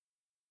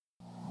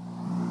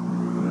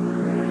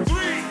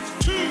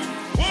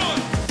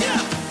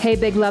Hey,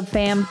 Big Love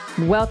fam.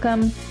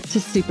 Welcome to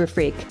Super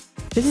Freak.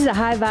 This is a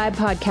high vibe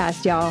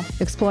podcast, y'all,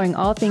 exploring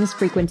all things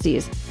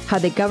frequencies, how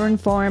they govern,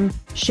 form,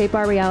 shape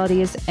our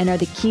realities, and are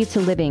the key to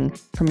living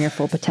from your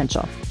full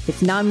potential.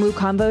 It's non-woo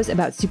combos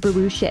about super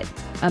woo shit,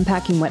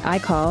 unpacking what I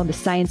call the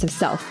science of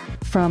self,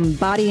 from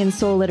body and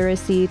soul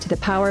literacy to the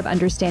power of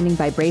understanding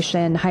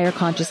vibration, higher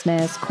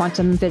consciousness,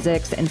 quantum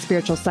physics, and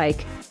spiritual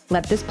psych.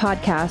 Let this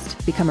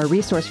podcast become a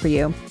resource for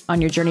you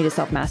on your journey to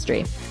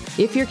self-mastery.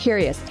 If you're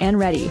curious and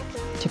ready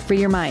to free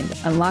your mind,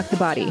 unlock the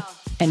body,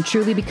 and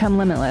truly become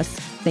limitless,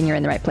 then you're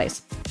in the right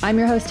place. I'm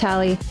your host,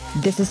 Tally.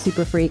 This is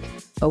Super Freak,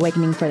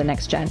 Awakening for the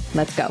Next Gen.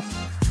 Let's go.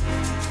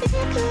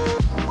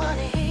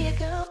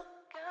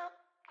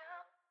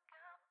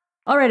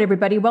 All right,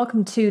 everybody,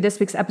 welcome to this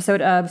week's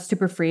episode of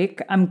Super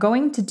Freak. I'm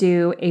going to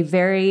do a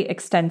very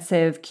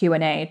extensive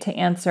Q&A to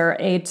answer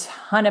a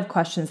ton of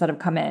questions that have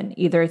come in,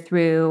 either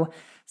through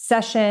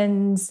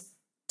sessions,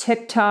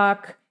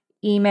 TikTok,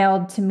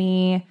 emailed to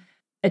me,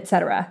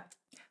 etc.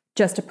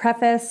 Just to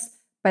preface,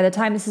 by the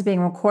time this is being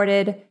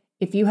recorded,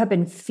 if you have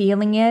been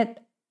feeling it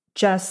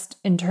just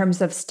in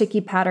terms of sticky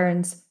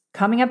patterns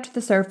coming up to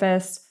the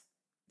surface,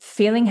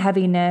 feeling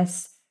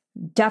heaviness,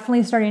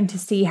 definitely starting to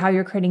see how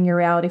you're creating your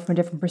reality from a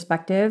different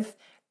perspective,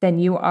 then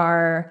you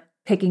are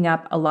picking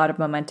up a lot of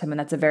momentum, and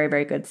that's a very,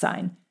 very good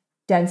sign.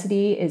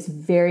 Density is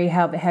very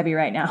heavy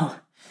right now.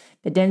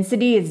 The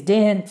density is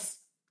dense.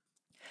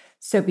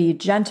 So be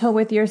gentle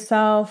with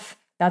yourself.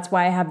 That's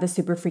why I have the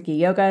Super Freaky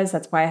Yogas.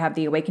 That's why I have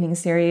the Awakening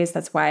series.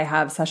 That's why I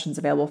have sessions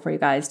available for you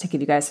guys to give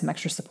you guys some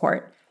extra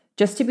support.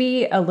 Just to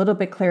be a little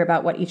bit clear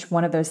about what each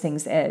one of those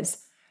things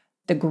is.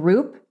 The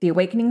group, the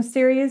Awakening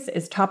series,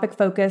 is topic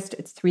focused.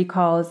 It's 3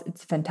 calls.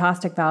 It's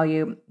fantastic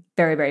value.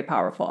 Very, very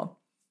powerful.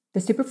 The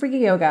Super Freaky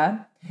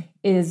Yoga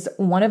is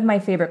one of my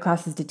favorite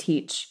classes to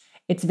teach.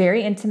 It's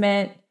very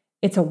intimate.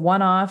 It's a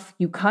one-off.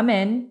 You come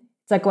in.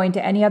 It's like going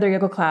to any other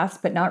yoga class,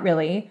 but not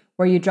really,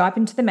 where you drop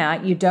into the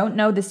mat. You don't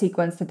know the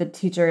sequence that the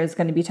teacher is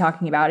going to be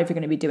talking about if you're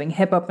going to be doing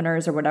hip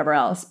openers or whatever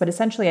else. But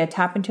essentially, I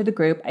tap into the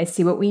group. I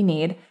see what we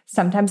need.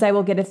 Sometimes I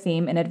will get a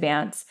theme in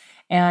advance,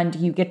 and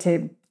you get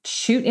to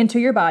shoot into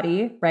your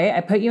body, right?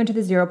 I put you into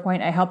the 0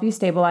 point. I help you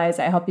stabilize.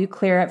 I help you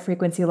clear at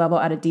frequency level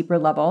at a deeper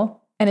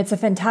level. And it's a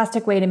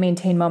fantastic way to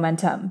maintain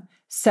momentum.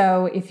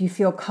 So if you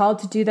feel called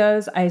to do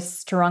those, I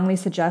strongly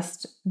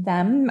suggest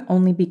them,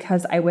 only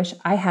because I wish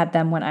I had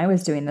them when I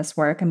was doing this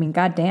work. I mean,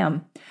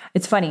 goddamn.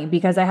 It's funny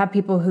because I have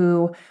people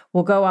who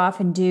will go off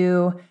and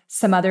do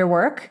some other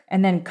work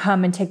and then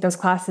come and take those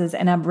classes,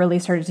 and I've really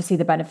started to see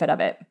the benefit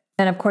of it.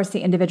 And of course,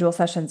 the individual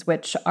sessions,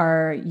 which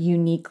are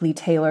uniquely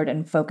tailored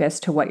and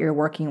focused to what you're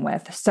working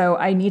with. So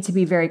I need to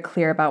be very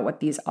clear about what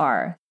these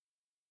are.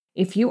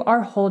 If you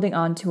are holding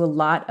on to a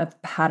lot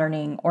of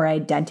patterning or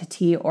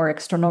identity or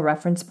external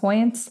reference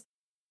points,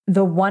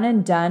 the one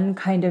and done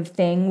kind of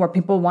thing where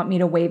people want me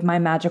to wave my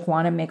magic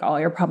wand and make all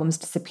your problems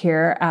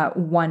disappear at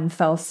one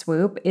fell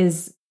swoop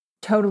is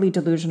totally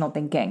delusional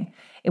thinking.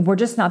 We're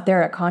just not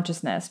there at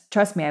consciousness.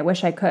 Trust me, I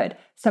wish I could.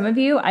 Some of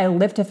you, I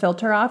lift a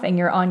filter off and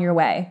you're on your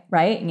way,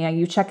 right? And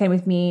you check in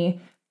with me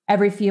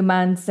every few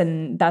months,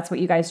 and that's what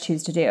you guys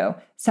choose to do.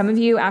 Some of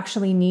you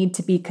actually need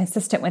to be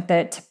consistent with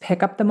it to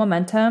pick up the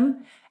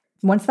momentum.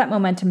 Once that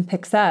momentum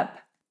picks up,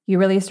 you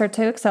really start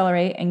to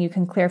accelerate and you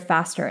can clear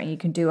faster and you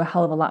can do a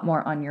hell of a lot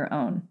more on your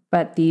own.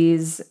 But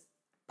these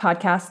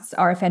podcasts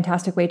are a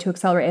fantastic way to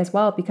accelerate as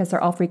well because they're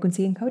all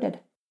frequency encoded.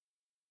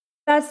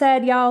 That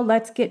said, y'all,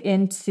 let's get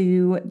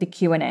into the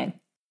Q&A.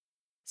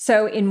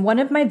 So in one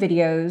of my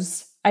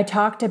videos, I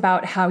talked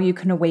about how you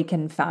can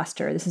awaken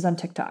faster. This is on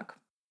TikTok,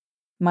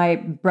 my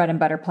bread and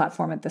butter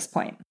platform at this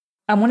point.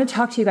 I want to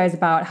talk to you guys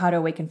about how to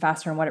awaken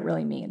faster and what it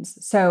really means.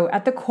 So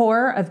at the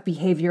core of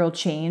behavioral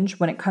change,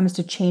 when it comes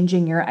to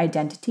changing your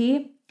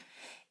identity,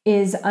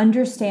 is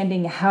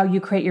understanding how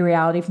you create your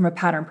reality from a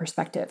pattern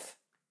perspective.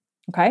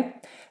 Okay?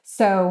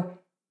 So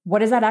what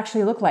does that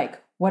actually look like?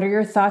 What are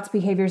your thoughts,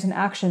 behaviors, and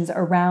actions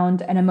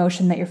around an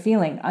emotion that you're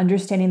feeling?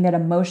 Understanding that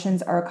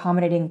emotions are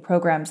accommodating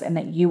programs and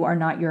that you are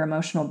not your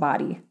emotional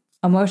body.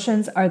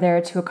 Emotions are there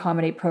to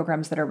accommodate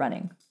programs that are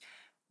running.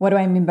 What do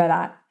I mean by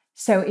that?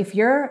 So if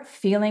you're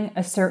feeling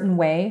a certain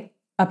way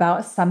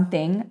about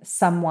something,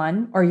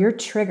 someone, or you're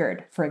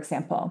triggered, for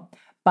example,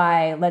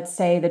 by, let's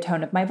say, the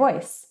tone of my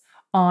voice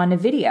on a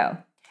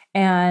video,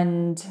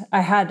 and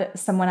I had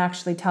someone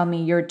actually tell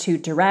me, you're too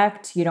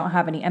direct, you don't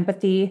have any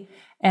empathy.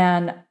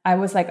 And I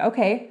was like,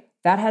 okay,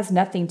 that has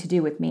nothing to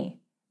do with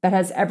me. That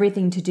has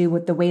everything to do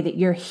with the way that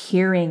you're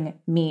hearing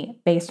me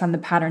based on the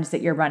patterns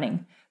that you're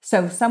running.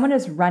 So if someone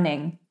is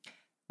running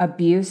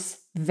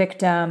abuse,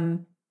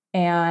 victim,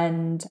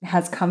 and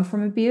has come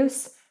from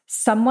abuse,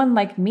 someone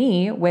like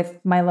me with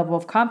my level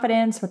of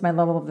confidence, with my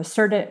level of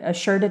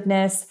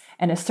assertiveness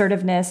and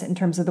assertiveness in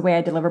terms of the way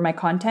I deliver my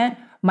content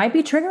might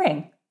be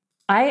triggering.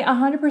 I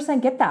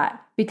 100% get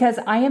that because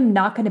I am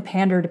not going to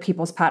pander to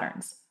people's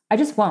patterns. I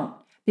just won't,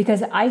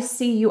 because I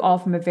see you all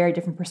from a very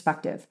different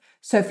perspective.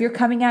 So if you're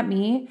coming at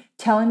me,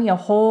 telling me a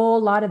whole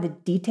lot of the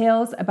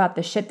details about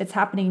the shit that's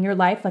happening in your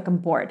life, like, I'm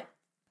bored.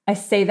 I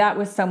say that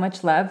with so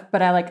much love,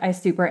 but I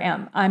super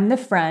am. I'm the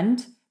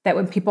friend that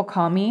when people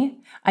call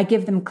me, I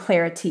give them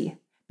clarity,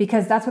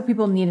 because that's what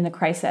people need in a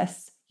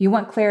crisis. You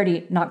want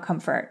clarity, not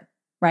comfort,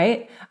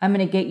 right? I'm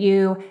going to get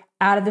you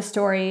out of the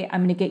story.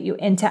 I'm going to get you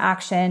into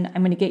action.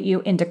 I'm going to get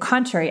you into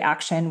contrary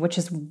action, which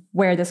is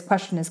where this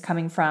question is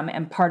coming from.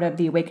 And part of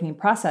the awakening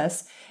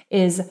process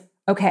is,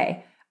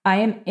 okay, I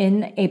am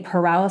in a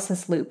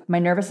paralysis loop. My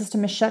nervous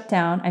system is shut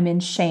down. I'm in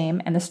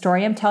shame. And the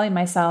story I'm telling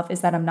myself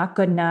is that I'm not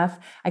good enough.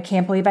 I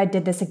can't believe I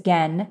did this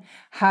again.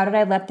 How did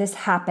I let this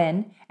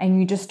happen? And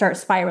you just start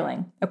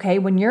spiraling. Okay.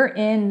 When you're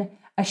in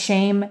a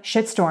shame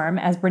shitstorm,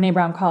 as Brene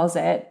Brown calls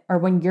it, or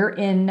when you're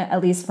in,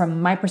 at least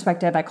from my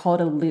perspective, I call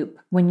it a loop.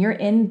 When you're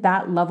in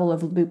that level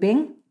of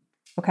looping,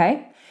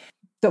 okay,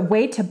 the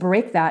way to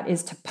break that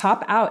is to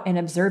pop out and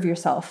observe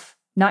yourself,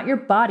 not your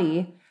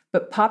body,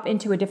 but pop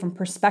into a different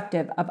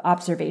perspective of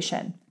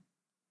observation.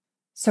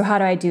 So how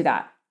do I do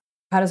that?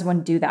 How does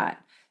one do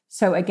that?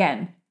 So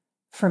again,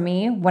 for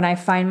me, when I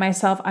find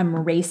myself,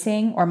 I'm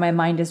racing, or my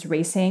mind is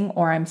racing,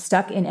 or I'm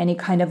stuck in any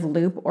kind of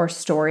loop or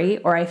story,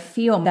 or I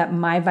feel that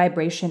my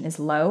vibration is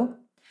low,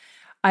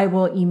 I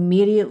will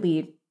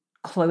immediately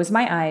close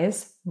my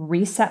eyes,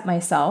 reset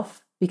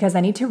myself, because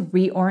I need to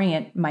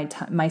reorient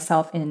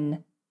myself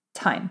in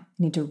time.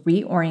 I need to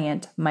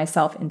reorient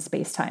myself in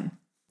space-time.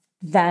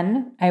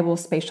 Then I will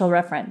spatial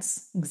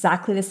reference,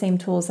 exactly the same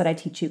tools that I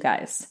teach you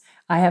guys.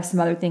 I have some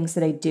other things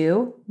that I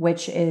do,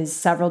 which is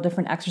several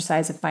different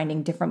exercises of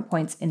finding different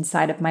points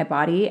inside of my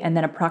body and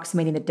then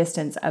approximating the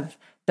distance of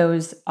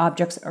those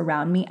objects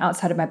around me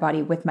outside of my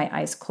body with my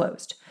eyes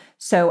closed.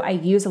 So I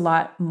use a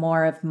lot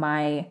more of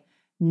my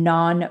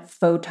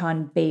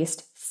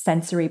non-photon-based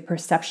sensory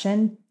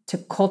perception to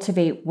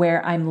cultivate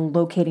where I'm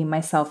locating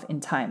myself in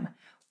time.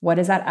 What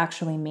does that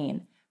actually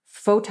mean?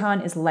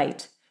 Photon is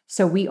light.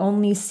 So we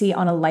only see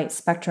on a light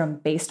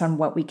spectrum based on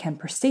what we can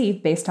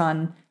perceive based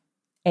on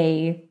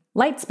a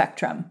light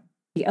spectrum,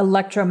 the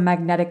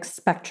electromagnetic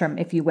spectrum,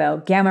 if you will,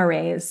 gamma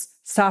rays,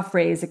 soft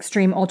rays,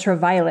 extreme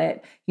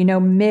ultraviolet,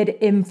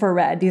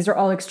 mid-infrared. These are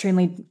all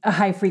extremely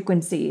high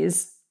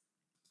frequencies.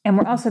 And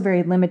we're also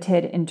very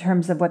limited in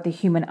terms of what the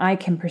human eye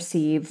can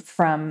perceive,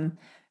 from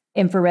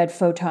infrared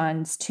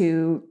photons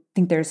to, I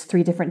think there's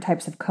 3 different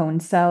types of cone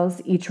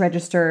cells, each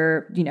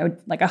register,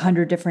 like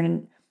 100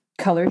 different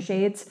color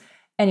shades.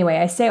 Anyway,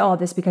 I say all of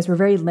this because we're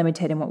very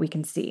limited in what we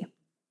can see.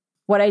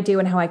 What I do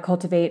and how I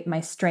cultivate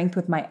my strength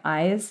with my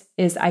eyes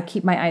is I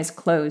keep my eyes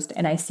closed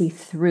and I see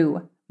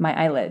through my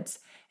eyelids,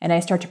 and I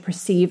start to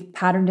perceive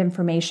patterned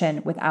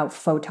information without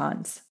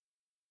photons.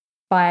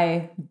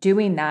 By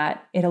doing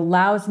that, it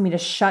allows me to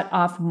shut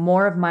off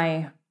more of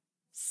my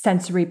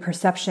sensory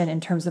perception in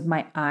terms of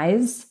my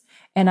eyes,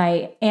 and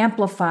I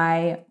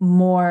amplify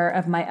more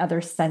of my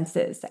other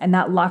senses, and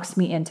that locks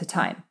me into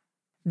time.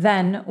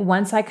 Then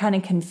once I kind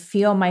of can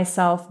feel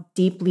myself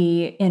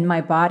deeply in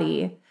my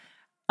body,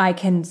 I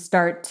can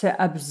start to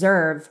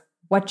observe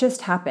what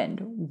just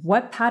happened.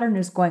 What pattern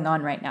is going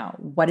on right now?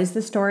 What is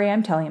the story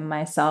I'm telling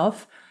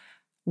myself?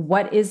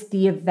 What is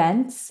the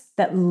events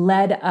that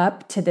led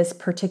up to this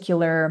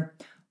particular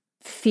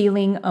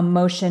feeling,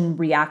 emotion,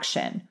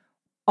 reaction?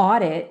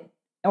 Audit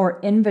or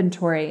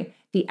inventory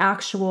the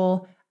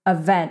actual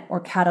event or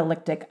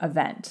catalytic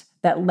event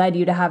that led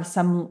you to have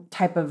some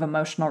type of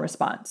emotional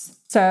response.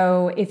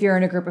 So if you're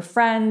in a group of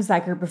friends,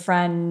 that group of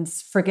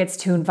friends forgets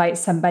to invite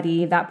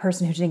somebody, that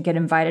person who didn't get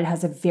invited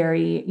has a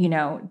very,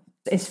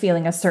 is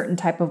feeling a certain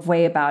type of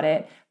way about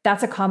it.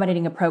 That's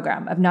accommodating a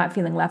program of not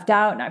feeling left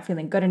out, not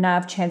feeling good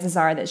enough. Chances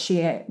are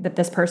that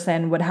this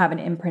person would have an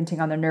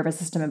imprinting on their nervous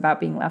system about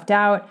being left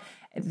out.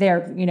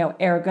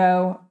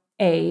 Ergo,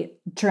 a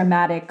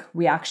dramatic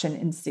reaction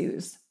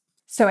ensues.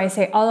 So I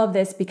say all of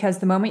this because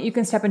the moment you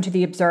can step into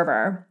the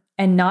observer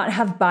and not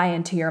have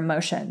buy-in to your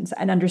emotions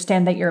and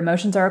understand that your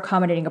emotions are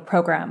accommodating a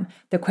program,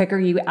 the quicker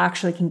you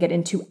actually can get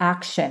into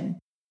action.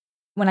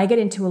 When I get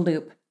into a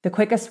loop, the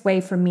quickest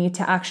way for me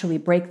to actually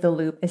break the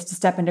loop is to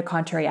step into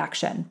contrary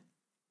action.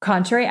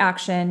 Contrary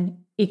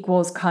action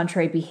equals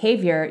contrary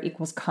behavior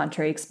equals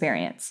contrary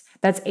experience.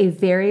 That's a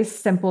very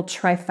simple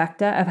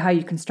trifecta of how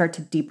you can start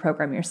to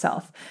deprogram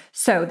yourself.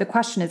 So the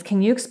question is,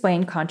 can you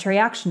explain contrary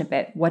action a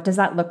bit? What does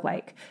that look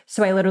like?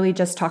 So I literally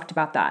just talked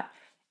about that.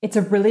 It's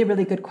a really,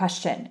 really good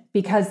question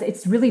because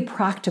it's really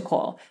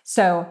practical.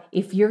 So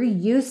if you're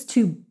used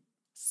to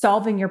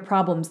solving your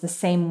problems the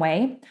same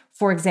way,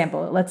 for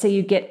example, let's say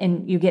you get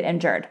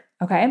injured,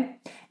 okay?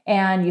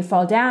 And you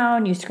fall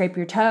down, you scrape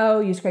your toe,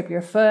 you scrape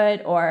your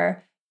foot,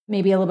 or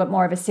maybe a little bit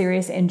more of a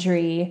serious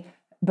injury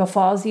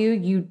befalls you.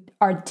 You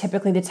are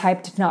typically the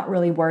type to not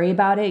really worry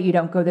about it. You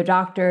don't go to the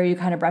doctor, you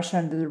kind of brush it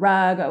under the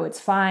rug. Oh, it's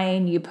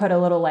fine. You put a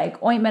little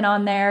ointment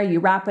on there,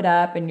 you wrap it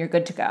up, and you're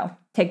good to go.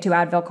 Take 2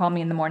 Advil, call me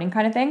in the morning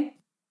kind of thing.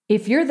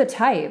 If you're the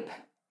type,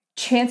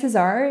 chances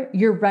are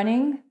you're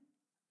running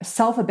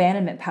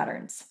self-abandonment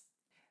patterns,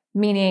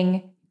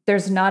 meaning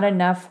there's not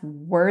enough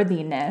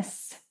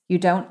worthiness. You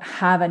don't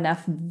have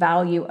enough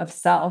value of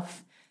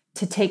self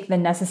to take the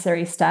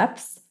necessary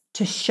steps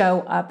to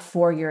show up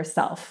for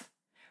yourself.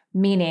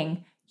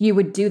 Meaning you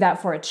would do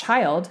that for a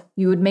child.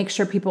 You would make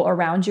sure people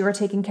around you are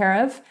taken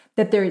care of,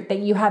 that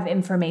you have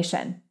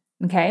information.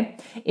 Okay.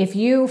 If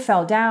you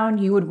fell down,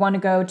 you would want to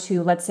go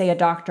to, let's say, a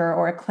doctor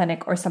or a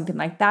clinic or something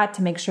like that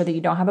to make sure that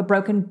you don't have a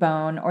broken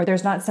bone or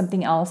there's not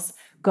something else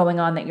going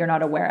on that you're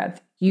not aware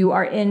of. You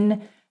are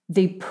in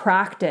the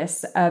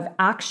practice of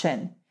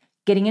action,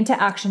 getting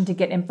into action to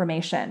get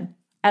information.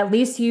 At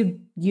least you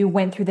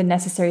went through the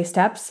necessary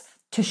steps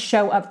to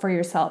show up for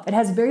yourself. It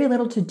has very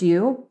little to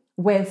do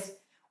with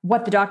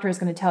what the doctor is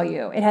going to tell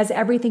you. It has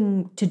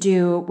everything to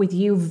do with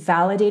you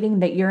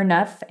validating that you're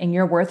enough and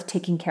you're worth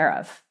taking care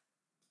of.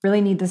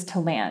 Really need this to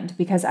land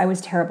because I was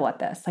terrible at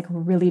this, like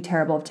really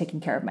terrible at taking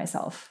care of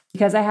myself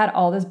because I had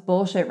all this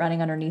bullshit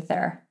running underneath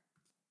there.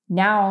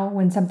 Now,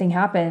 when something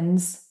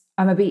happens,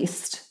 I'm a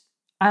beast.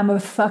 I'm a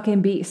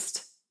fucking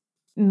beast.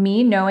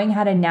 Me knowing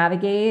how to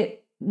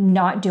navigate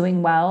not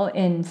doing well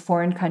in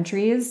foreign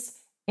countries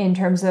in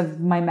terms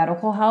of my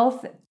medical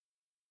health,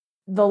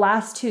 the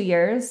last 2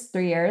 years,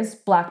 3 years,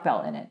 black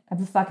belt in it. I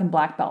have a fucking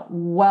black belt,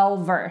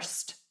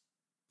 well-versed.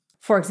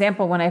 For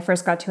example, when I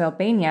first got to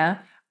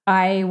Albania,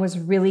 I was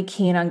really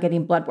keen on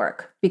getting blood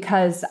work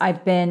because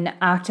I've been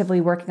actively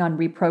working on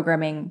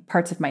reprogramming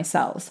parts of my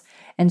cells.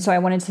 And so I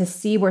wanted to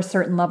see where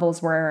certain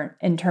levels were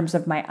in terms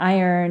of my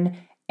iron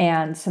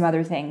and some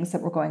other things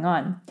that were going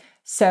on.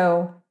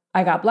 So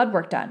I got blood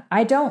work done.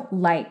 I don't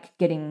like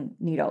getting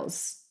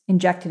needles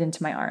injected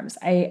into my arms.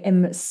 I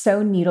am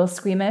so needle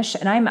squeamish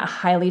and I'm a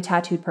highly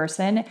tattooed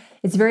person.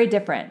 It's very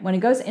different. When it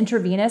goes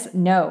intravenous,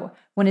 no.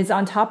 When it's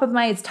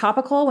it's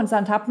topical, when it's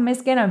on top of my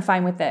skin, I'm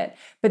fine with it.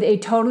 But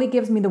it totally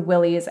gives me the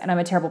willies and I'm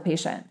a terrible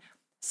patient.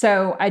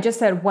 So I just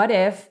said, what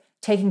if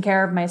taking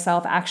care of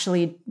myself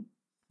actually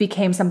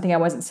became something I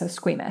wasn't so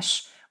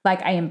squeamish?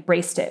 Like I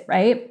embraced it,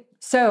 right?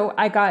 So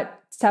I got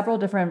several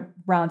different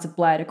rounds of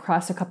blood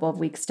across a couple of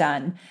weeks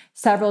done,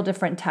 several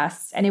different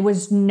tests, and it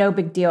was no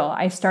big deal.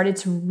 I started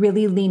to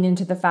really lean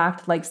into the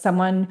fact like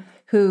someone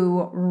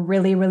who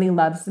really, really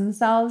loves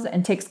themselves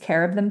and takes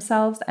care of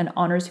themselves and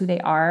honors who they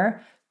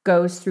are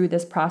goes through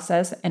this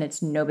process and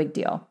it's no big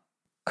deal.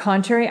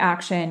 Contrary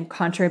action,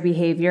 contrary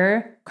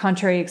behavior,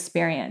 contrary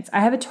experience. I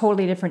have a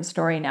totally different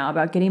story now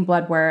about getting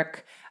blood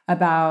work,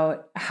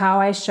 about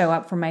how I show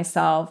up for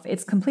myself.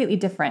 It's completely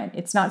different.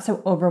 It's not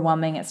so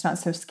overwhelming. It's not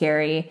so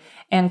scary.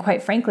 And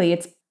quite frankly,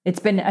 it's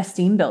been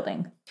esteem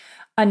building.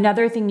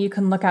 Another thing you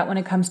can look at when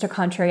it comes to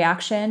contrary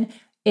action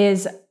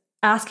is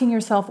asking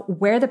yourself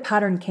where the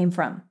pattern came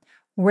from.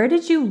 Where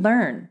did you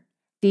learn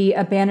the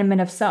abandonment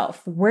of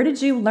self? Where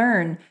did you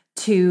learn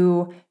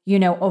to,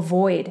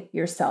 avoid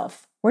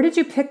yourself? Where did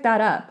you pick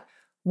that up?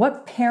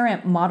 What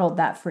parent modeled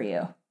that for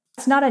you?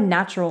 It's not a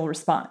natural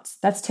response.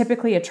 That's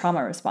typically a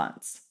trauma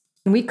response.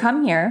 When we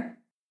come here,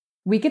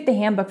 we get the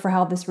handbook for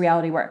how this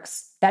reality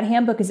works. That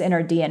handbook is in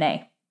our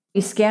DNA.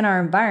 We scan our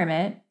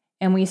environment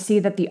and we see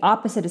that the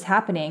opposite is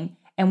happening,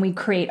 and we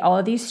create all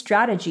of these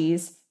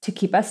strategies to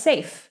keep us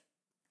safe.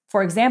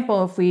 For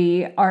example, if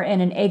we are in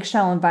an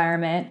eggshell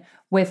environment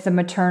with the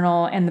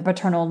maternal and the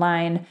paternal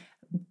line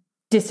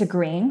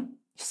disagreeing, you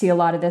see a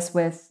lot of this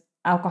with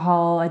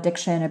alcohol,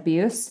 addiction,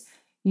 abuse.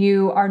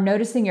 You are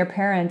noticing your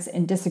parents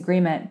in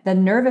disagreement. The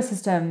nervous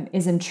system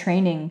is in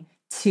training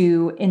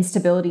to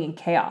instability and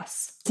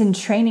chaos. It's in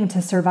training to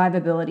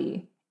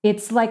survivability.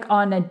 It's like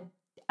on an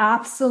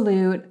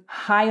absolute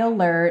high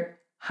alert,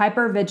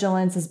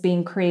 hypervigilance is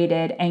being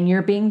created, and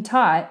you're being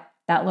taught,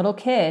 that little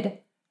kid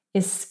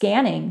is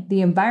scanning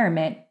the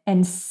environment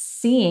and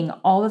seeing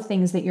all the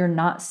things that you're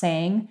not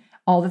saying,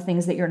 all the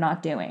things that you're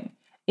not doing.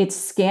 It's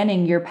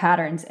scanning your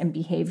patterns and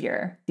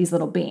behavior, these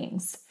little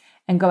beings,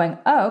 and going,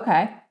 oh,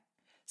 okay.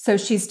 So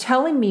she's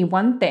telling me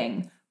one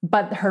thing,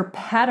 but her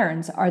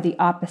patterns are the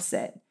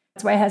opposite.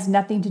 That's why it has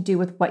nothing to do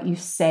with what you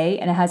say,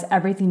 and it has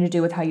everything to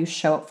do with how you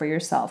show up for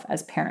yourself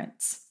as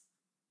parents.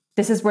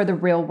 This is where the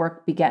real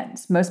work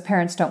begins. Most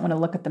parents don't want to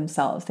look at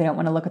themselves. They don't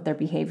want to look at their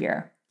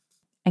behavior.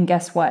 And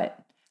guess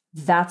what?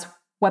 That's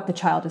what the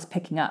child is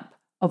picking up,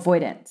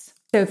 avoidance.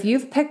 So if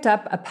you've picked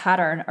up a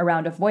pattern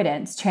around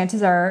avoidance,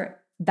 chances are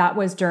that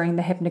was during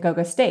the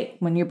hypnagogia state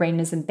when your brain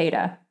is in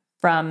theta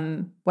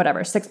from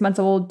 6 months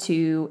old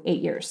to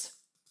 8 years.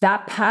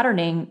 That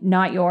patterning,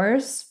 not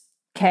yours.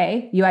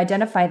 Okay, you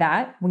identify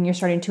that when you're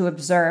starting to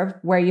observe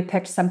where you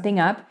picked something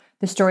up,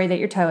 the story that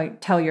you're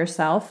tell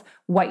yourself,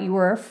 what you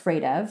were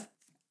afraid of.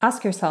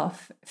 Ask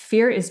yourself,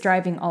 fear is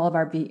driving all of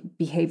our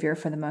behavior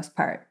for the most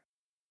part.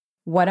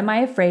 What am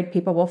I afraid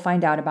people will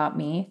find out about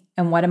me?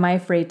 And what am I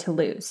afraid to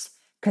lose?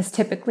 Because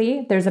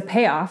typically there's a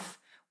payoff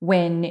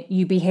when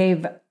you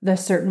behave the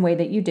certain way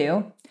that you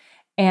do,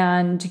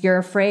 and you're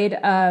afraid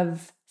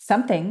of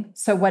something.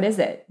 So what is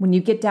it? When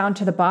you get down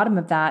to the bottom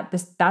of that,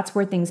 that's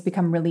where things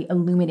become really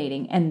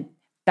illuminating. And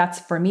that's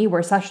for me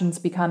where sessions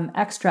become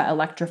extra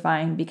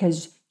electrifying,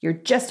 because you're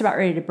just about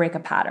ready to break a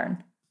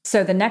pattern.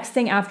 So the next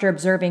thing after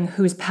observing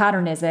whose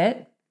pattern is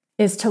it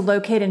is to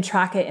locate and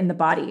track it in the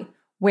body.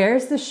 Where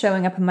is this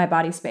showing up in my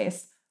body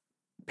space?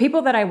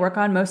 People that I work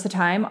on most of the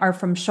time are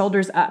from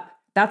shoulders up.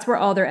 That's where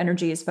all their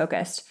energy is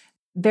focused.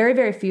 Very,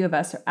 very few of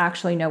us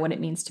actually know what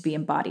it means to be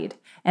embodied.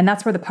 And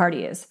that's where the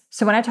party is.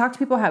 So when I talk to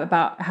people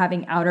about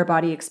having outer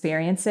body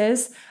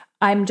experiences,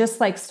 I'm just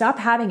like, stop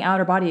having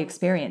outer body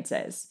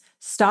experiences.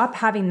 Stop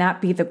having that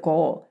be the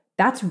goal.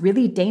 That's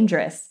really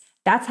dangerous.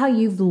 That's how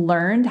you've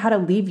learned how to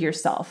leave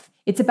yourself.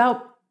 It's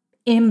about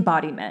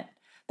embodiment.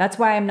 That's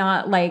why I'm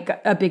not like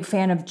a big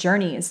fan of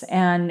journeys.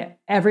 And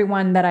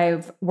everyone that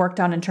I've worked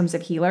on in terms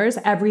of healers,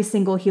 every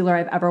single healer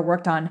I've ever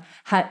worked on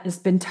has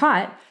been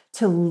taught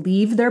to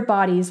leave their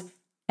bodies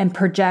and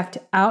project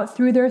out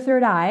through their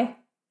third eye,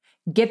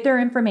 get their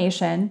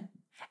information,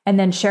 and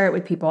then share it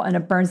with people. And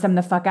it burns them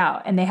the fuck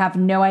out. And they have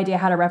no idea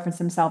how to reference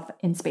themselves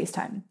in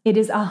space-time. It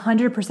is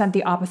 100%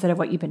 the opposite of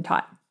what you've been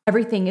taught.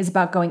 Everything is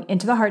about going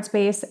into the heart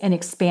space and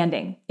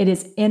expanding. It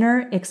is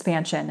inner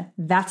expansion.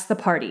 That's the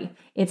party.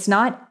 It's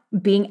not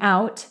being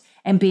out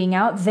and being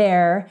out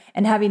there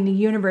and having the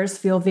universe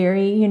feel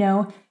very,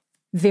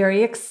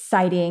 very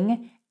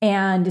exciting.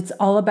 And it's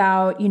all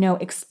about,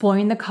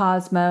 exploring the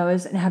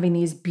cosmos and having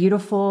these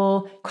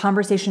beautiful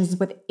conversations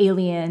with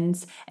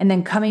aliens and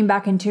then coming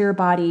back into your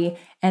body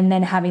and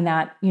then having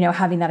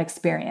that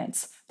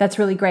experience. That's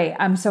really great.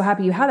 I'm so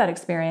happy you had that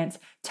experience.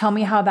 Tell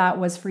me how that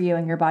was for you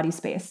in your body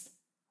space.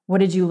 What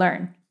did you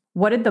learn?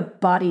 What did the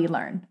body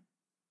learn?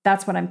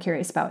 That's what I'm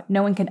curious about.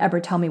 No one can ever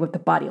tell me what the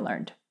body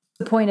learned.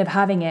 The point of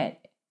having it,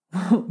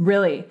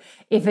 really,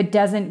 if it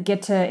doesn't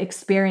get to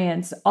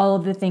experience all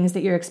of the things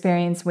that you're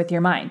experiencing with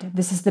your mind,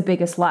 this is the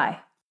biggest lie.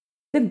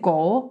 The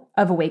goal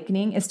of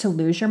awakening is to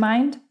lose your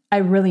mind. I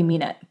really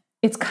mean it.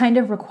 It's kind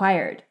of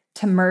required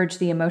to merge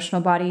the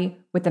emotional body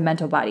with the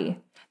mental body.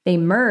 They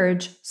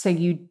merge so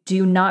you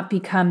do not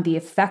become the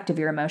effect of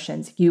your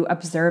emotions. You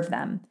observe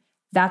them.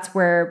 That's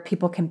where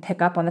people can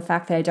pick up on the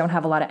fact that I don't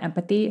have a lot of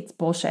empathy. It's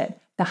bullshit.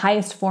 The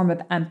highest form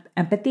of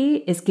empathy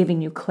is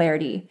giving you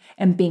clarity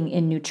and being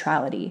in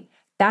neutrality.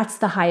 That's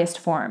the highest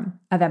form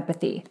of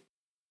empathy.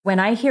 When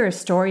I hear a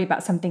story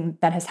about something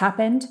that has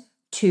happened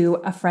to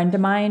a friend of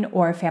mine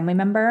or a family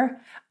member,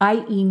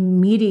 I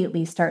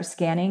immediately start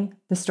scanning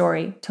the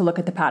story to look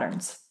at the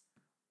patterns.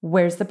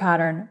 Where's the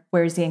pattern?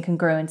 Where's the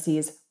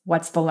incongruencies?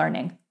 What's the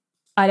learning?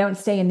 I don't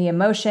stay in the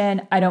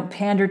emotion. I don't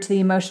pander to the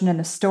emotion in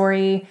the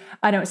story.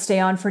 I don't stay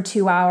on for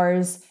 2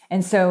 hours.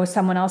 And so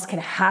someone else can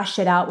hash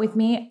it out with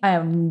me. I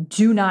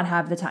do not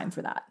have the time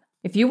for that.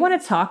 If you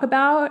want to talk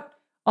about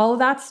all of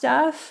that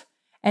stuff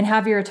and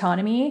have your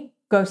autonomy,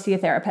 go see a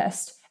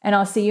therapist. And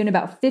I'll see you in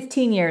about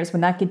 15 years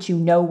when that gets you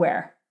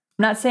nowhere.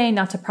 I'm not saying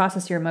not to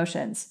process your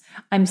emotions.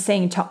 I'm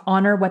saying to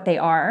honor what they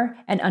are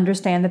and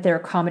understand that they're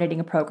accommodating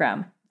a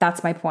program.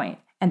 That's my point.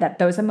 And that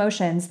those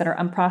emotions that are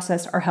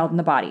unprocessed are held in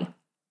the body.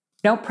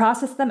 Don't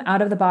process them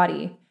out of the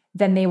body,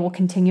 then they will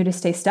continue to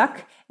stay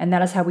stuck. And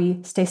that is how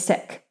we stay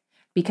sick,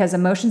 because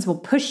emotions will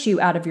push you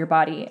out of your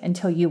body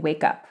until you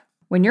wake up.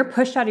 When you're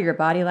pushed out of your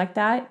body like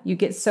that, you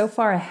get so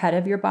far ahead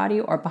of your body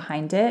or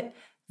behind it.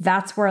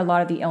 That's where a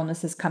lot of the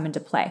illnesses come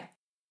into play.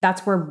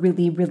 That's where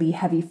really, really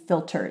heavy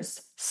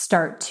filters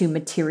start to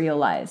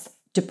materialize.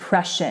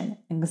 Depression,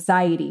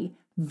 anxiety,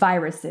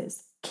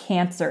 viruses,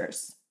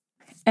 cancers.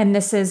 And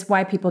this is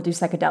why people do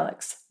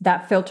psychedelics.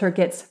 That filter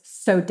gets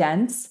so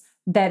dense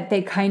that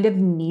they kind of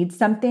need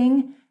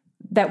something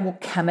that will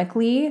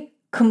chemically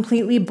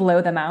completely blow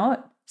them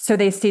out so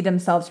they see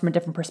themselves from a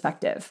different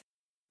perspective.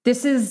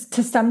 This is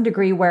to some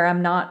degree where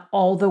I'm not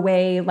all the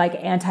way like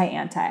anti.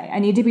 I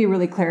need to be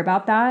really clear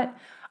about that.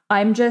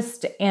 I'm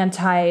just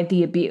anti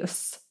the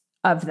abuse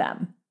of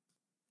them.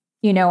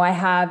 I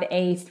have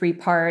a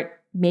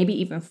 3-part, maybe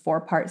even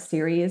 4-part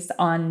series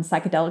on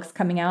psychedelics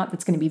coming out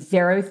that's going to be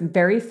very,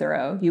 very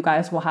thorough. You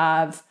guys will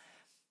have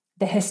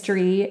the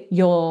history,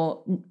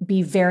 you'll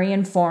be very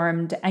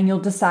informed, and you'll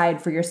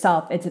decide for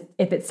yourself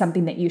if it's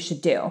something that you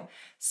should do.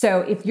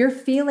 So if you're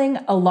feeling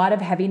a lot of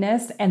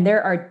heaviness, and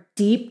there are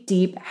deep,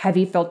 deep,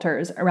 heavy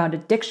filters around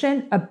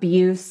addiction,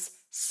 abuse,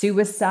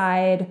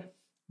 suicide,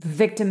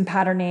 victim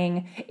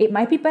patterning, it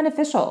might be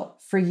beneficial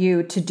for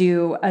you to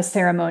do a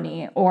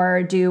ceremony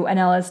or do an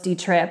LSD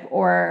trip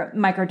or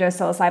microdose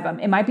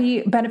psilocybin. It might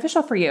be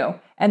beneficial for you.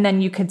 And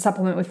then you could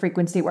supplement with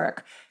frequency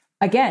work.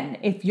 Again,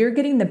 if you're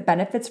getting the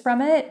benefits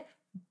from it,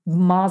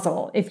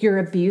 mazel. If you're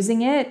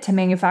abusing it to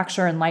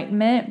manufacture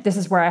enlightenment, this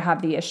is where I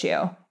have the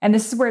issue. And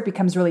this is where it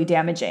becomes really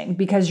damaging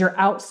because you're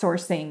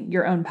outsourcing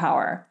your own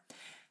power.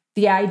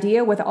 The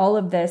idea with all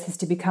of this is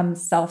to become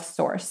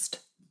self-sourced.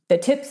 The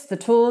tips, the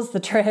tools, the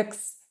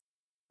tricks,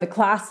 the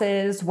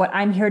classes, what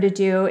I'm here to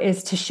do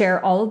is to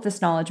share all of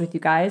this knowledge with you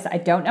guys. I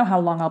don't know how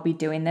long I'll be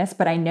doing this,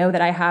 but I know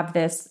that I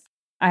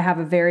have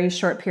a very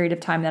short period of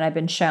time that I've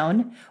been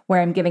shown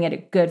where I'm giving it a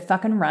good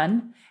fucking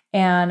run.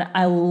 And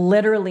I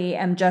literally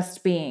am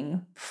just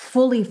being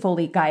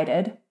fully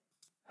guided,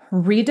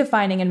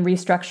 redefining and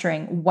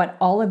restructuring what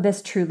all of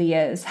this truly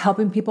is,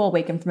 helping people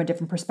awaken from a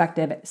different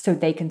perspective so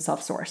they can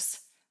self-source.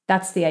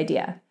 That's the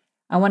idea.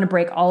 I want to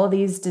break all of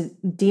these,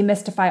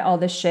 demystify all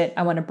this shit.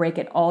 I want to break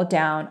it all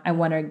down. I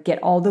want to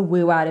get all the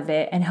woo out of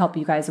it and help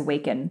you guys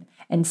awaken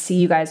and see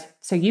you guys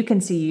so you can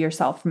see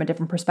yourself from a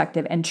different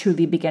perspective and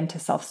truly begin to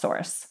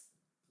self-source.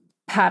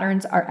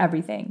 Patterns are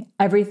everything.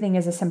 Everything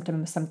is a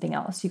symptom of something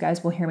else. You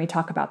guys will hear me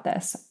talk about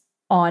this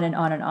on and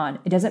on and on.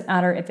 It doesn't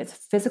matter if it's a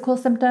physical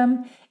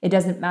symptom. It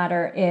doesn't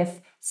matter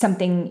if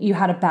you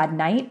had a bad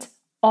night.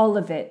 all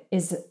of it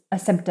is a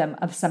symptom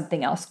of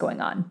something else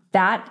going on.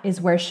 That is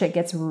where shit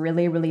gets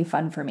really, really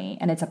fun for me.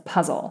 And it's a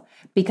puzzle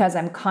because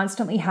I'm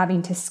constantly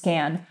having to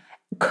scan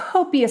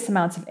copious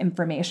amounts of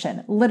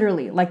information,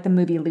 literally like the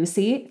movie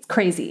Lucy. It's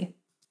crazy.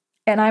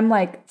 And I'm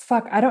like,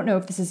 fuck, I don't know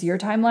if this is your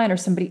timeline or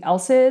somebody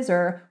else's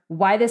or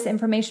why this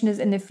information is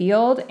in the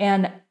field.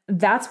 And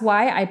that's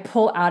why I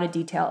pull out of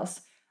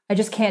details. I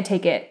just can't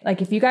take it.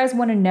 Like, if you guys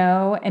want to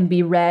know and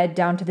be read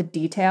down to the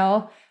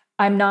detail,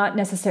 I'm not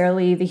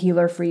necessarily the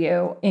healer for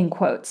you, in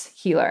quotes,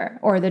 healer,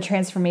 or the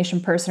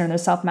transformation person or the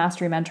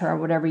self-mastery mentor or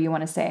whatever you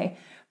want to say.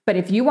 But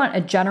if you want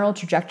a general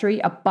trajectory,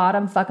 a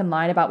bottom fucking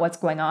line about what's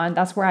going on,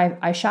 that's where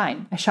I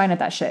shine. I shine at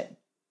that shit.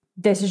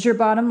 This is your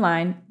bottom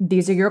line.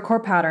 These are your core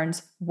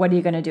patterns. What are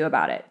you going to do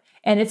about it?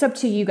 And it's up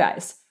to you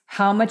guys,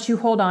 how much you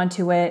hold on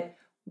to it,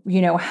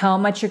 how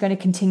much you're going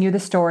to continue the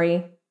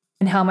story,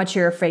 and how much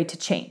you're afraid to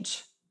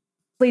change.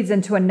 Leads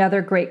into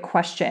another great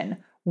question.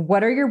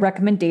 What are your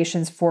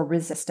recommendations for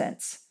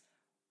resistance?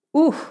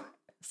 Ooh,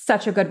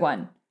 such a good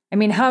one. I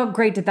mean, how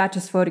great did that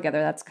just flow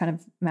together? That's kind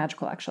of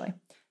magical, actually.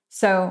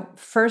 So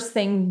first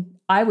thing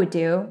I would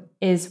do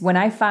is when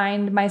I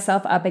find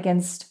myself up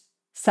against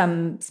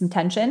some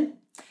tension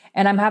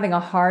and I'm having a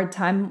hard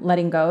time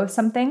letting go of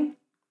something,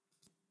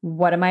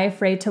 what am I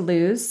afraid to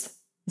lose?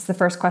 Is the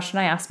first question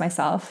I ask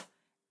myself.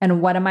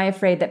 And what am I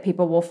afraid that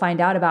people will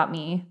find out about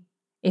me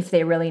if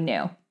they really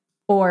knew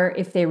or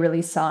if they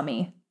really saw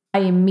me? I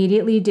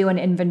immediately do an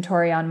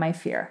inventory on my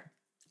fear.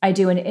 I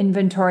do an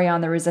inventory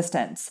on the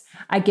resistance.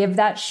 I give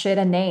that shit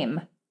a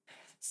name.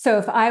 So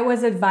if I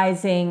was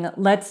advising,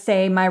 let's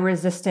say my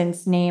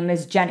resistance name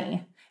is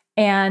Jenny,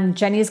 and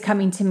Jenny's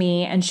coming to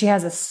me and she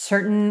has a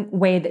certain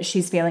way that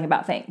she's feeling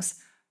about things.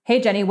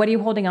 Hey, Jenny, what are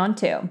you holding on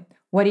to?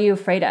 What are you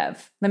afraid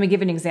of? Let me give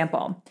you an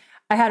example.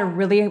 I had a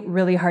really,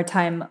 really hard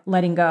time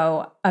letting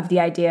go of the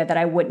idea that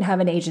I wouldn't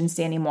have an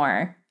agency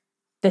anymore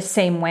the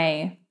same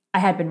way I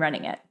had been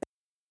running it.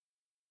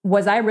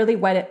 Was I really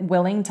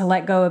willing to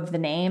let go of the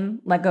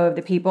name, let go of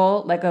the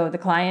people, let go of the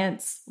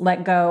clients,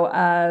 let go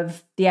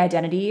of the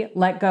identity,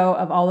 let go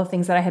of all the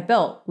things that I had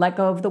built, let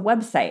go of the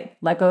website,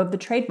 let go of the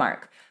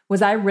trademark?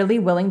 Was I really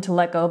willing to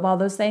let go of all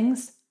those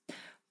things?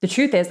 The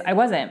truth is I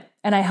wasn't.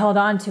 And I held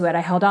on to it.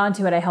 I held on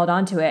to it. I held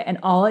on to it. And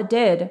all it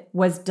did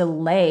was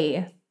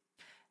delay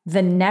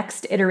the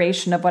next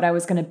iteration of what I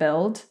was going to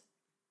build.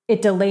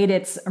 It delayed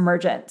its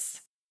emergence.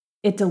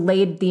 It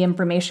delayed the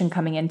information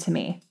coming into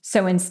me.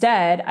 So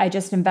instead, I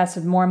just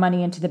invested more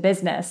money into the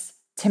business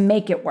to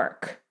make it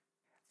work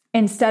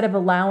instead of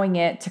allowing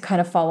it to kind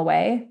of fall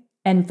away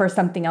and for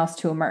something else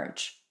to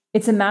emerge.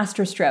 It's a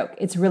master stroke.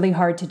 It's really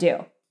hard to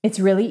do. It's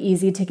really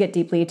easy to get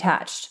deeply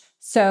attached.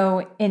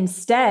 So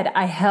instead,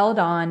 I held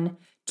on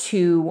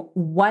to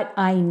what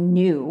I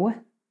knew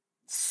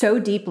so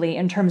deeply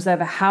in terms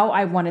of how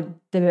I wanted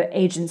the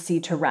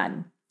agency to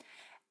run.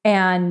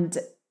 And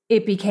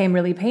it became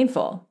really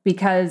painful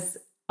because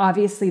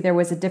obviously there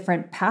was a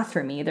different path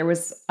for me. There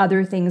was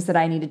other things that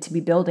I needed to be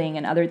building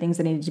and other things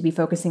I needed to be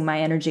focusing my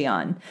energy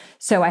on.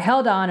 So I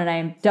held on and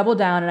I doubled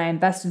down and I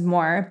invested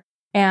more,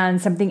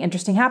 and something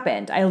interesting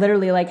happened. I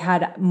literally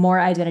had more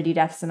identity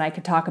deaths than I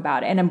could talk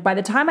about. And by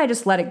the time I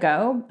just let it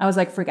go, I was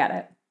like, forget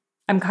it.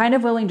 I'm kind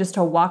of willing just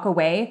to walk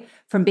away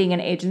from being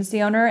an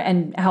agency owner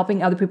and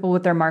helping other people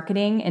with their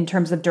marketing in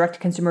terms of direct to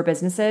consumer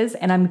businesses.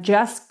 And I'm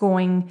just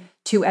going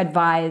to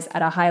advise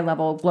at a high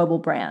level global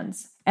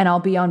brands, and I'll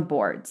be on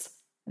boards.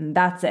 And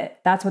that's it.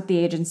 That's what the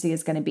agency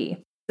is going to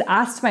be.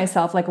 I asked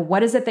myself,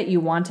 what is it that you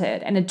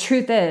wanted? And the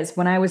truth is,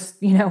 when I was,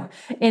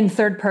 in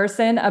third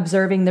person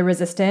observing the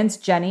resistance,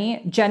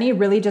 Jenny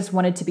really just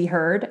wanted to be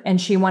heard,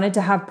 and she wanted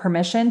to have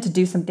permission to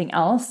do something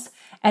else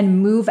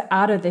and move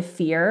out of the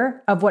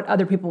fear of what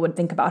other people would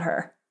think about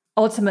her.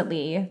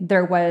 Ultimately,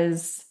 there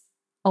was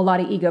a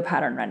lot of ego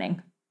pattern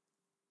running.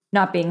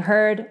 Not being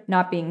heard,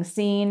 not being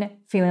seen,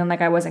 feeling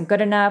like I wasn't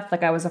good enough,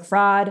 like I was a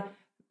fraud,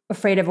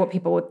 afraid of what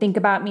people would think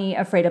about me,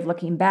 afraid of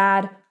looking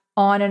bad,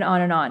 on and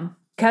on and on.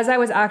 Because I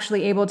was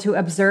actually able to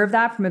observe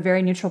that from a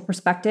very neutral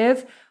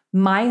perspective,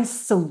 my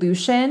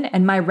solution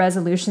and my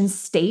resolution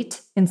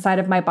state inside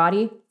of my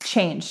body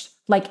changed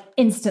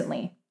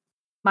instantly.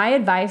 My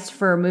advice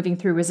for moving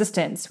through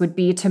resistance would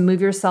be to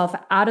move yourself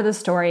out of the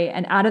story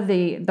and out of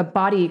the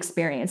body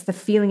experience, the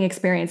feeling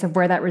experience of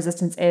where that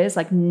resistance is.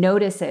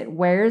 Notice it.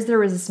 Where is the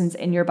resistance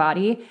in your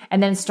body?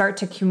 And then start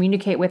to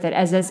communicate with it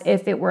as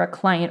if it were a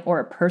client or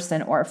a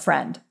person or a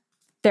friend.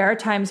 There are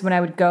times when I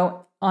would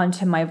go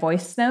onto my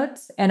voice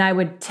notes and I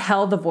would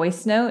tell the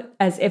voice note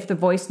as if the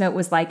voice note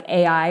was like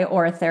AI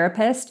or a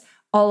therapist,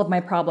 all of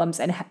my problems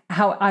and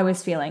how I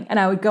was feeling. And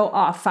I would go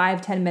off 5,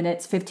 10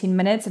 minutes, 15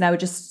 minutes, and I would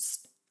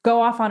just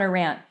go off on a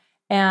rant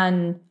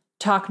and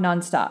talk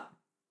nonstop.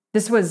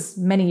 This was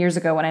many years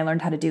ago when I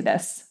learned how to do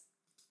this.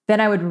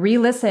 Then I would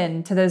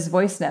re-listen to those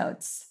voice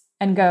notes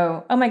and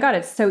go, oh my God,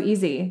 it's so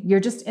easy. You're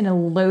just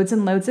in loads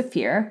and loads of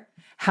fear.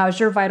 How's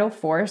your vital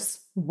force?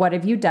 What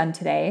have you done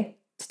today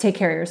to take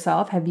care of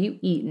yourself? Have you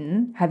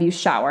eaten? Have you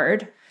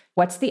showered?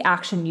 What's the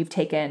action you've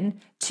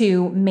taken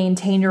to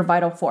maintain your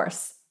vital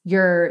force?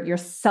 your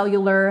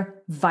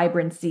cellular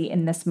vibrancy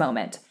in this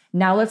moment.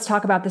 Now let's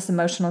talk about this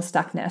emotional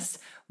stuckness.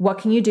 What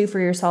can you do for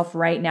yourself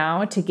right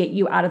now to get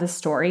you out of the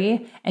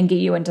story and get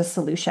you into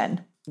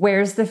solution?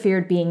 Where's the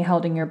fear being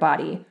held in your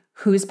body?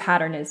 Whose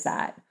pattern is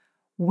that?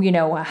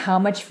 How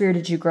much fear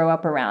did you grow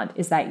up around?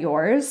 Is that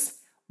yours?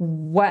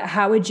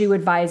 How would you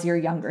advise your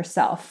younger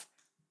self?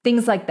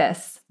 Things like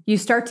this. You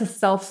start to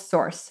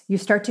self-source. You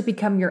start to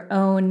become your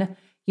own,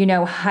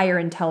 higher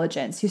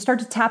intelligence. You start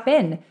to tap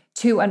in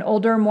to an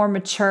older, more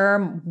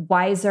mature,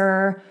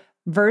 wiser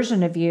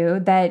version of you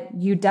that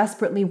you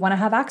desperately want to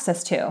have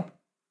access to.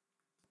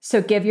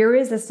 So give your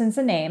resistance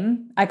a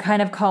name. I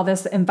kind of call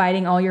this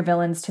inviting all your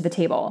villains to the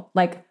table.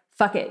 Like,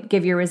 fuck it.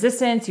 Give your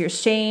resistance, your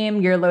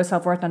shame, your low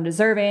self-worth,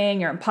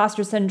 undeserving, your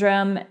imposter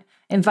syndrome.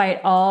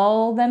 Invite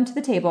all them to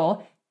the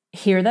table,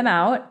 hear them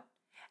out,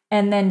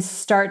 and then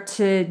start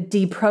to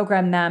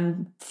deprogram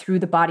them through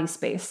the body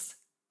space.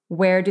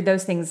 Where do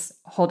those things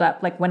hold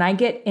up? Like when I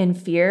get in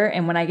fear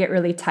and when I get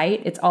really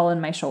tight, it's all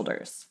in my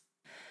shoulders.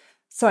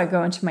 So I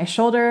go into my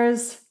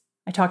shoulders.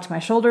 I talk to my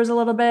shoulders a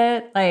little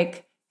bit.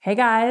 Like, hey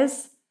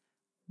guys,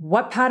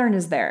 what pattern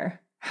is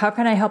there? How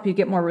can I help you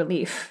get more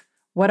relief?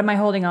 What am I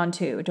holding on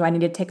to? Do I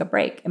need to take a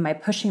break? Am I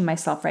pushing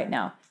myself right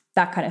now?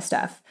 That kind of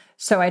stuff.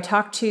 So I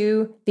talk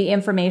to the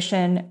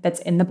information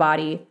that's in the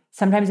body.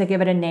 Sometimes I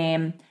give it a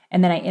name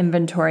and then I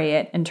inventory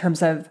it in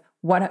terms of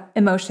what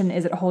emotion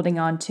is it holding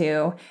on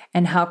to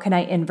and how can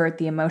I invert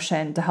the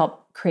emotion to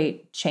help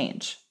create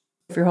change.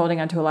 If you're holding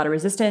on to a lot of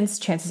resistance,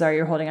 chances are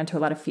you're holding on to a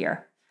lot of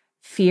fear.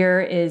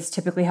 Fear is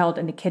typically held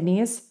in the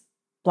kidneys,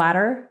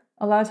 bladder,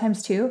 a lot of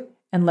times too,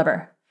 and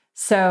liver.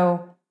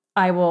 So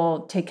I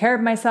will take care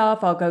of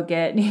myself. I'll go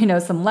get,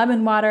 some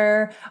lemon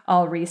water.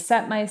 I'll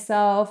reset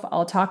myself.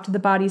 I'll talk to the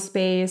body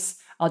space.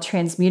 I'll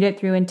transmute it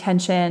through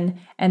intention.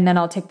 And then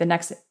I'll take the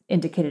next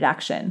indicated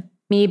action.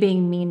 Me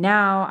being me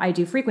now, I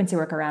do frequency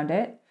work around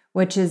it,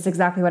 which is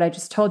exactly what I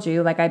just told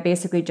you. Like I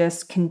basically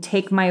just can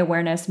take my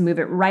awareness, move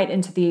it right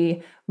into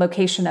the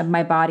location of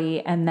my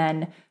body, and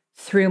then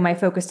through my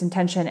focused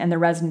intention and the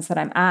resonance that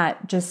I'm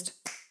at, just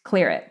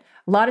clear it.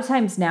 A lot of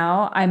times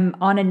now I'm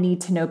on a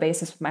need to know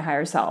basis with my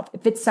higher self.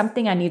 If it's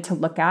something I need to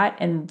look at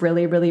and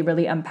really, really,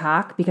 really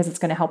unpack because it's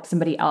going to help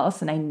somebody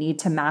else and I need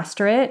to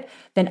master it,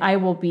 then I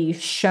will be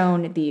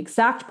shown the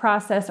exact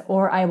process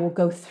or I will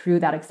go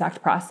through that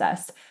exact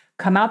process,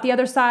 come out the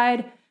other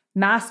side,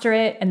 master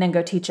it, and then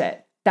go teach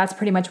it. That's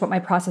pretty much what my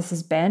process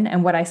has been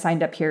and what I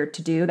signed up here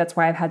to do. That's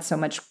why I've had so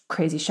much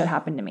crazy shit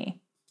happen to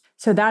me.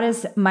 So that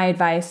is my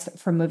advice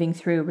for moving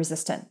through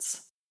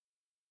resistance.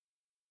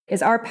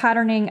 Is our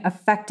patterning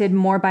affected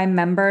more by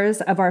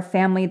members of our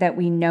family that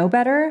we know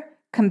better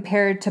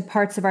compared to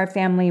parts of our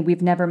family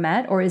we've never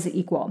met, or is it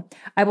equal?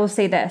 I will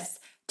say this.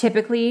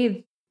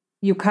 Typically,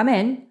 you come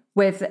in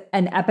with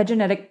an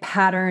epigenetic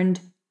patterned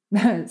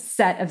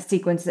set of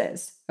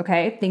sequences,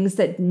 okay? Things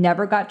that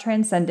never got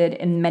transcended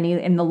in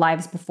the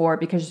lives before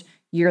because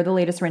you're the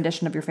latest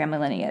rendition of your family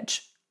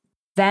lineage.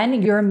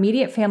 Then your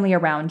immediate family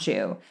around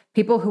you,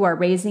 people who are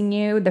raising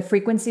you, the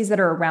frequencies that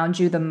are around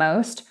you the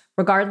most,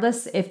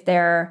 regardless if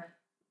they're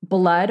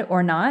blood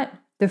or not,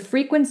 the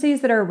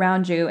frequencies that are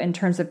around you in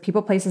terms of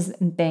people, places,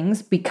 and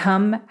things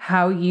become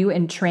how you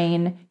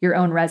entrain your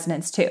own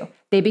resonance too.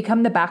 They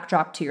become the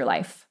backdrop to your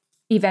life.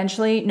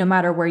 Eventually, no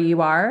matter where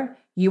you are,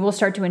 you will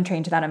start to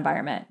entrain to that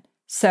environment.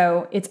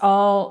 So it's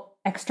all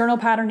external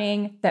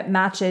patterning that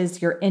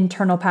matches your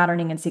internal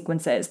patterning and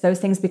sequences. Those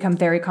things become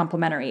very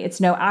complementary.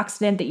 It's no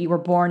accident that you were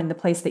born in the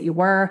place that you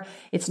were.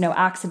 It's no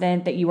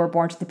accident that you were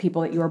born to the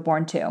people that you were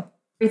born to.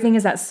 Everything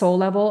is at soul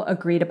level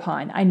agreed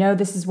upon. I know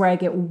this is where I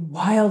get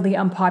wildly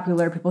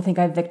unpopular. People think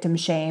I victim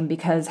shame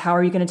because how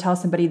are you going to tell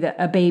somebody that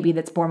a baby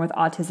that's born with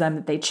autism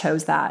that they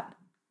chose that?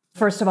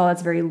 First of all,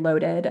 that's very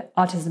loaded.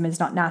 Autism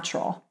is not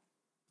natural.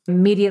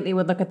 Immediately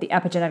would look at the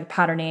epigenetic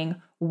patterning,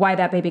 why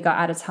that baby got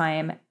out of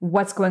time,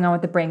 what's going on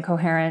with the brain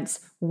coherence,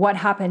 what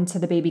happened to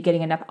the baby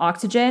getting enough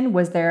oxygen,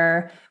 was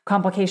there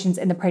complications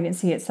in the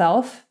pregnancy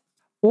itself,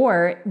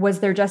 or was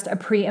there just a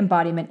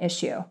pre-embodiment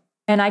issue?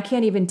 And I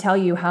can't even tell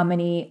you how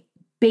many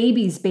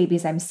babies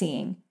I'm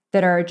seeing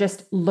that are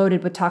just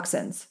loaded with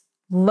toxins,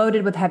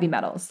 loaded with heavy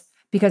metals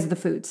because of the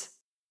foods.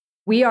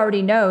 We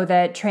already know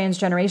that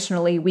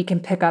transgenerationally, we can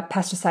pick up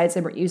pesticides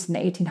that were used in the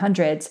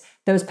 1800s.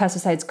 Those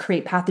pesticides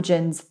create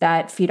pathogens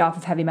that feed off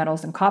of heavy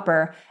metals and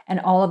copper, and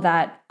all of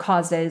that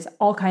causes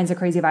all kinds of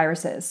crazy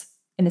viruses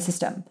in the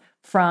system,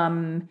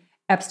 from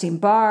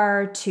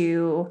Epstein-Barr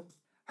to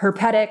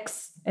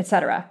herpetics,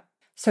 etc.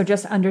 So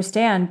just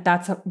understand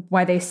that's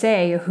why they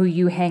say who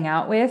you hang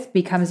out with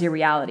becomes your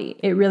reality.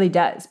 It really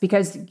does,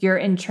 because you're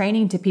in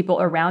training to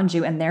people around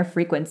you and their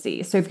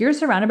frequency. So if you're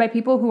surrounded by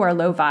people who are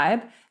low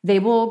vibe, they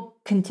will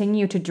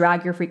continue to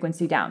drag your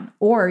frequency down,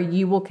 or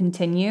you will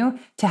continue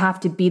to have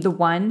to be the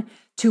one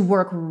to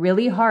work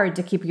really hard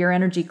to keep your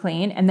energy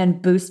clean and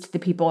then boost the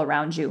people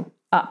around you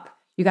up.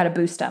 You got to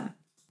boost them.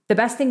 The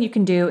best thing you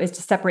can do is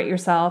to separate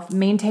yourself,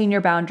 maintain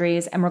your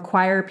boundaries, and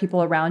require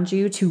people around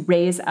you to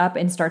raise up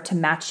and start to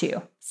match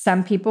you.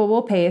 Some people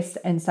will pace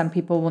and some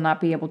people will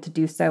not be able to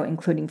do so,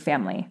 including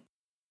family.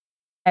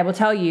 I will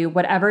tell you,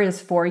 whatever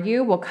is for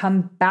you will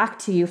come back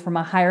to you from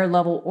a higher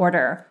level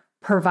order,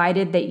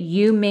 provided that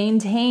you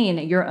maintain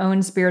your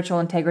own spiritual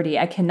integrity.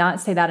 I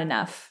cannot say that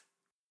enough.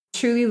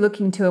 Truly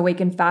looking to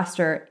awaken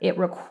faster, it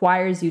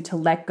requires you to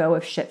let go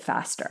of shit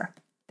faster.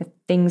 The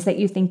things that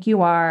you think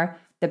you are,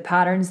 the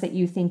patterns that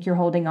you think you're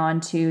holding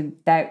on to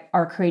that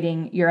are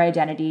creating your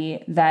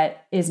identity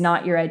that is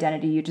not your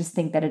identity, you just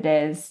think that it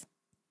is.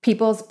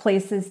 People's,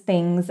 places,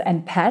 things,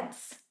 and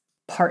pets,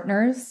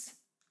 partners,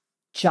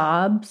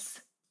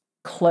 jobs,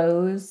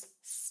 clothes,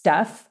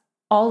 stuff,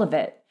 all of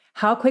it.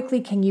 How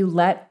quickly can you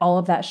let all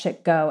of that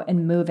shit go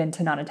and move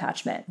into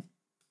non-attachment?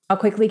 How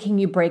quickly can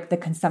you break the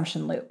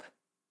consumption loop?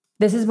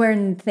 This is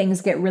when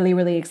things get really,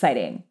 really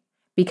exciting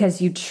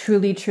because you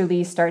truly,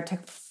 truly start to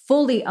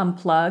fully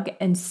unplug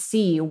and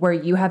see where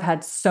you have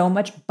had so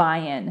much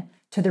buy-in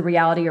to the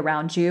reality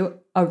around you,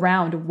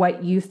 around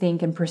what you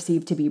think and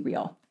perceive to be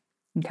real.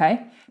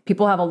 Okay?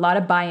 People have a lot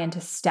of buy-in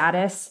to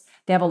status.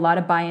 They have a lot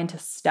of buy-in to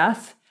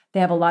stuff. They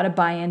have a lot of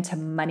buy-in to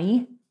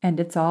money, and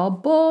it's all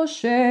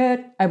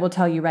bullshit. I will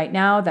tell you right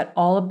now that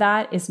all of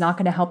that is not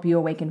going to help you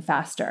awaken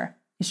faster.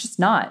 It's just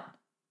not.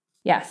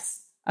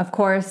 Yes, of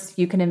course,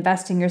 you can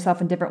invest in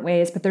yourself in different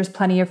ways, but there's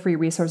plenty of free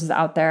resources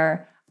out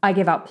there. I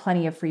give out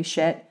plenty of free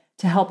shit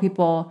to help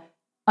people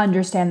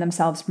understand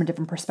themselves from a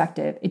different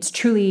perspective. It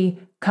truly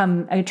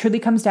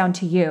comes down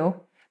to you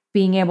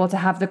being able to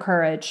have the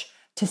courage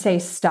to say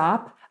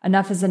stop,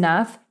 enough is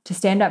enough, to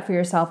stand up for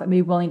yourself and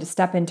be willing to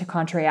step into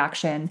contrary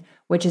action,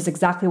 which is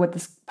exactly what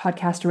this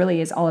podcast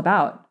really is all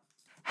about.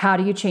 How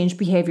do you change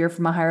behavior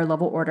from a higher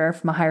level order,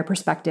 from a higher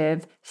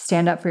perspective,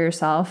 stand up for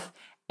yourself,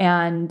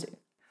 and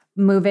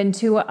move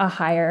into a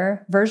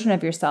higher version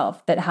of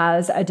yourself that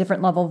has a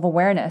different level of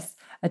awareness,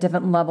 a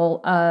different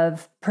level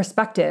of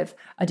perspective,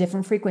 a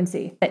different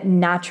frequency that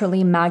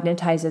naturally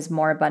magnetizes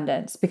more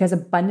abundance, because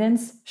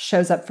abundance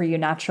shows up for you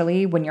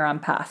naturally when you're on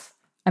path.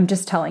 I'm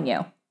just telling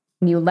you.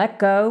 When you let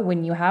go,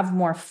 when you have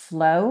more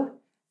flow,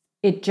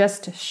 it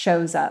just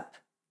shows up.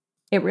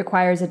 It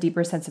requires a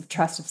deeper sense of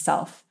trust of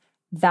self.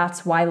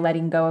 That's why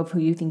letting go of who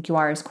you think you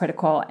are is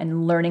critical,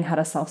 and learning how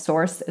to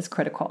self-source is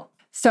critical.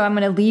 So I'm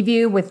going to leave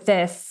you with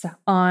this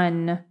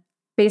on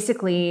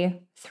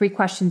basically 3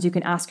 questions you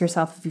can ask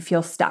yourself if you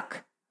feel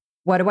stuck.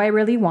 What do I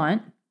really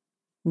want?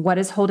 What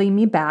is holding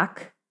me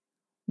back?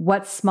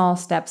 What small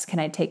steps can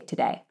I take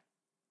today?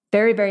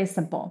 Very, very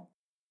simple.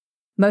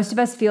 Most of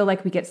us feel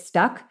like we get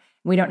stuck.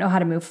 We don't know how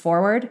to move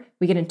forward.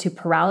 We get into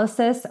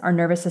paralysis. Our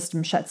nervous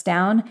system shuts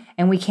down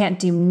and we can't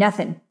do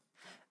nothing.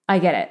 I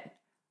get it.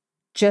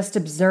 Just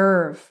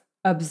observe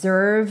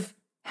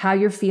how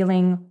you're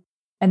feeling,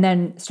 and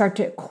then start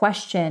to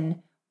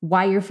question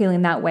why you're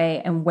feeling that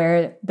way and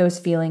where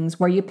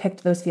you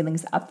picked those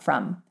feelings up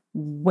from.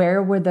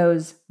 Where were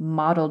those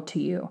modeled to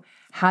you?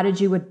 How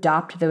did you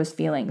adopt those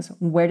feelings?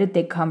 Where did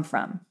they come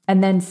from?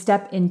 And then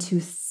step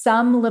into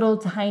some little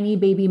tiny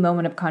baby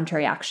moment of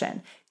contrary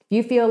action. If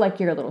you feel like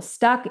you're a little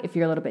stuck, if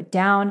you're a little bit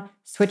down,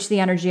 switch the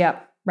energy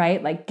up,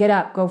 right? Like get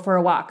up, go for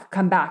a walk,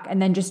 come back,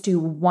 and then just do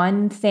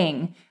one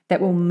thing that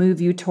will move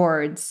you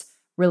towards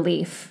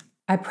relief.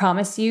 I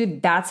promise you,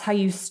 that's how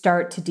you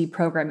start to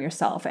deprogram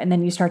yourself. And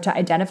then you start to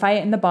identify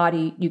it in the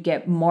body. You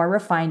get more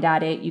refined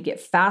at it. You get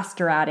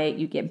faster at it.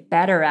 You get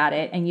better at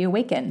it, and you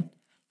awaken.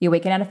 You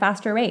awaken at a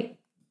faster rate.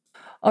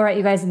 All right,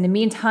 you guys, in the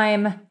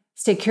meantime,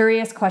 stay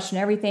curious, question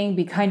everything,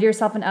 be kind to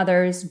yourself and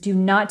others. Do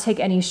not take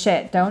any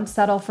shit. Don't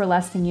settle for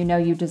less than you know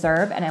you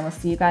deserve. And I will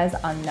see you guys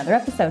on another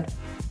episode.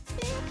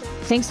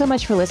 Thanks so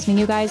much for listening,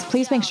 you guys.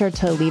 Please make sure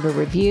to leave a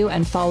review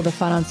and follow the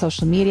fun on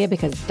social media,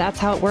 because that's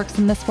how it works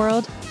in this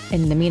world.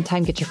 In the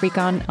meantime, get your freak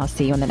on. I'll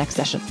see you in the next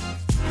session.